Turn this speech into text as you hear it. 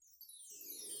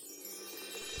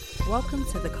Welcome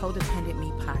to the Codependent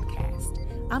Me podcast.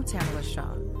 I'm Tamala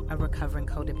Shaw, a recovering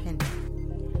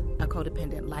codependent, a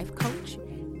codependent life coach,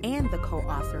 and the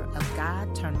co-author of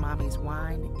God Turned Mommy's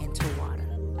Wine into Water.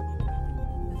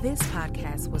 This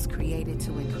podcast was created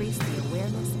to increase the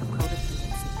awareness of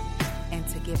codependency and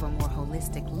to give a more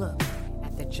holistic look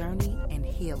at the journey and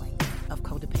healing of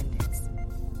codependence.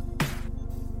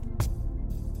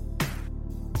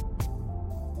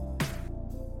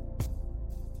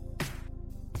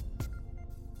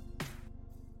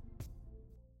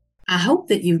 I hope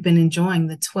that you've been enjoying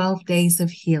the 12 days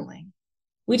of healing.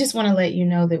 We just want to let you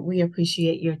know that we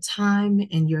appreciate your time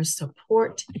and your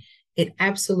support. It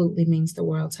absolutely means the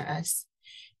world to us.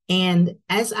 And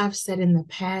as I've said in the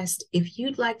past, if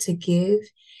you'd like to give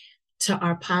to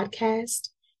our podcast,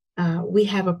 we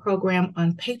have a program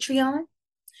on Patreon.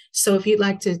 So if you'd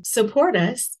like to support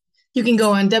us, you can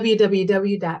go on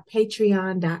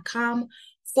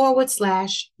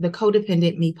www.patreon.com/The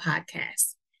Codependent Me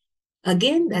Podcast.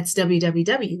 Again, that's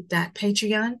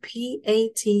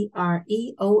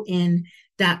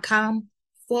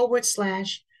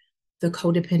www.patreon.com/The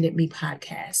Codependent Me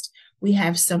Podcast. We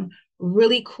have some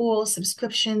really cool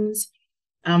subscriptions,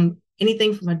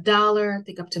 anything from $1, I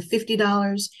think up to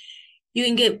 $50. You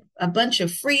can get a bunch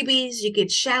of freebies. You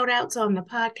get shout outs on the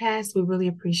podcast. We really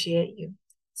appreciate you.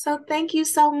 So thank you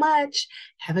so much.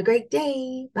 Have a great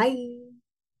day. Bye.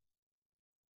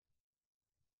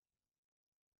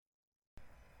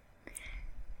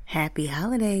 Happy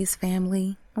holidays,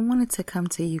 family. I wanted to come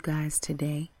to you guys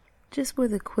today just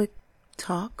with a quick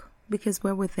talk because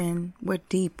we're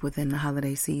deep within the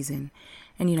holiday season.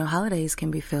 And holidays can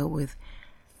be filled with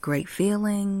great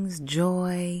feelings,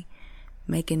 joy,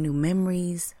 making new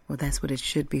memories. Well, that's what it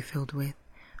should be filled with.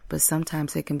 But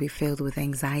sometimes it can be filled with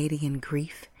anxiety and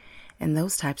grief and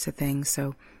those types of things.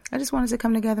 So I just wanted to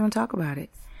come together and talk about it.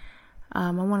 I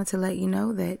wanted to let you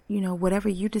know that, whatever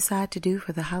you decide to do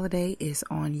for the holiday is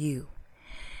on you.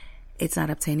 It's not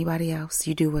up to anybody else.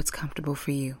 You do what's comfortable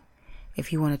for you.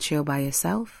 If you want to chill by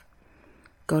yourself,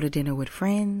 go to dinner with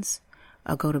friends,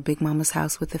 or go to Big Mama's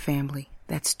house with the family.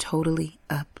 That's totally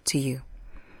up to you.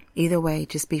 Either way,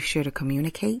 just be sure to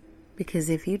communicate, because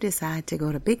if you decide to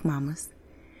go to Big Mama's,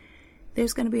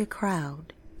 there's going to be a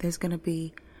crowd. There's going to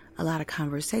be a lot of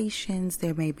conversations.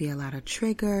 There may be a lot of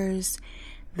triggers.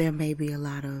 There may be a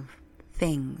lot of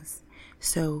things.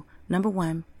 So, number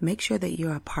one, make sure that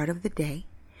you're a part of the day.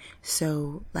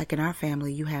 So, like in our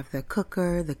family, you have the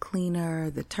cooker, the cleaner,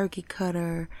 the turkey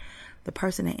cutter, the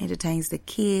person that entertains the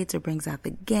kids or brings out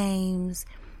the games.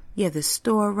 You have the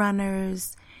store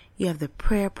runners. You have the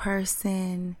prayer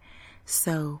person.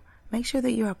 So, make sure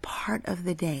that you're a part of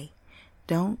the day.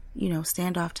 Don't,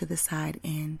 stand off to the side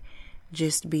and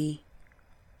just be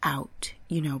out.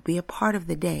 Be a part of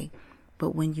the day.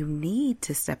 But when you need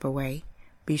to step away,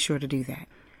 be sure to do that.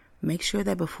 Make sure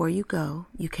that before you go,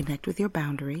 you connect with your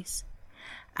boundaries.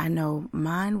 I know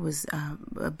mine was,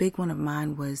 a big one of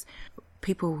mine was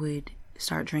people would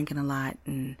start drinking a lot,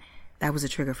 and that was a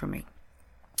trigger for me.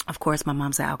 Of course, my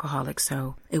mom's an alcoholic,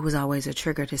 so it was always a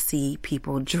trigger to see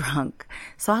people drunk.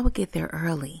 So I would get there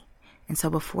early. And so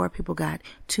before people got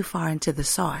too far into the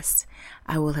sauce,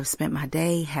 I will have spent my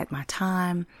day, had my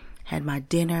time, had my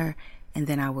dinner, and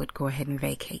then I would go ahead and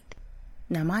vacate.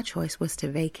 Now, my choice was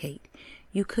to vacate.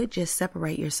 You could just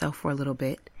separate yourself for a little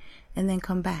bit and then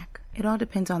come back. It all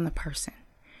depends on the person.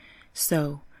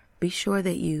 So be sure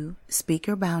that you speak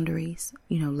your boundaries,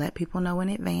 let people know in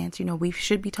advance. We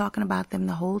should be talking about them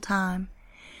the whole time.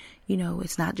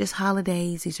 It's not just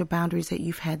holidays. These are boundaries that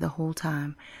you've had the whole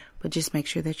time, but just make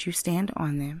sure that you stand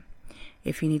on them.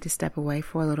 If you need to step away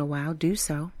for a little while, do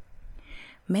so.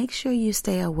 Make sure you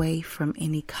stay away from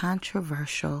any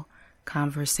controversial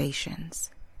conversations.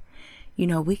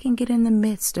 We can get in the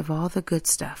midst of all the good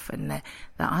stuff and the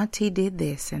auntie did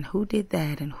this and who did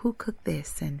that and who cooked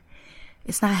this, and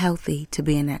it's not healthy to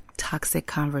be in that toxic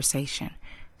conversation.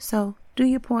 So do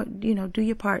your part, do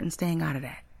your part in staying out of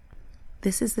that.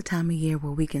 This is the time of year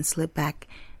where we can slip back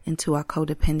into our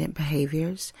codependent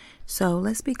behaviors. So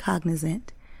let's be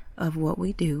cognizant of what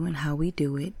we do and how we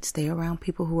do it. Stay around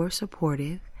people who are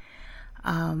supportive.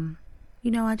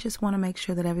 I just want to make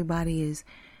sure that everybody is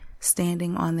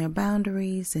standing on their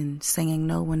boundaries and saying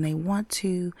no when they want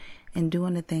to and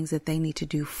doing the things that they need to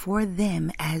do for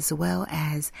them, as well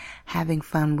as having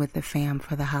fun with the fam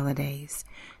for the holidays.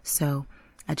 So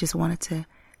I just wanted to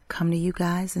come to you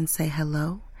guys and say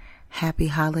hello. Happy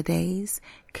holidays.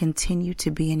 Continue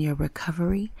to be in your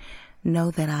recovery.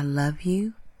 Know that I love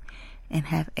you. And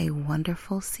have a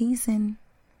wonderful season.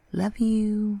 Love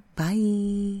you.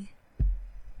 Bye.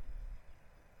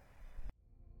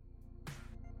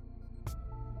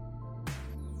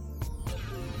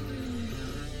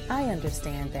 I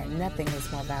understand that nothing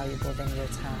is more valuable than your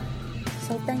time.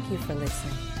 So thank you for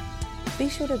listening. Be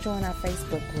sure to join our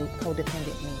Facebook group,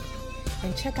 Codependent Me,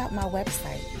 and check out my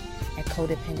website at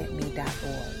codependentme.org.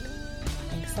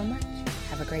 Thanks so much.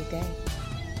 Have a great day.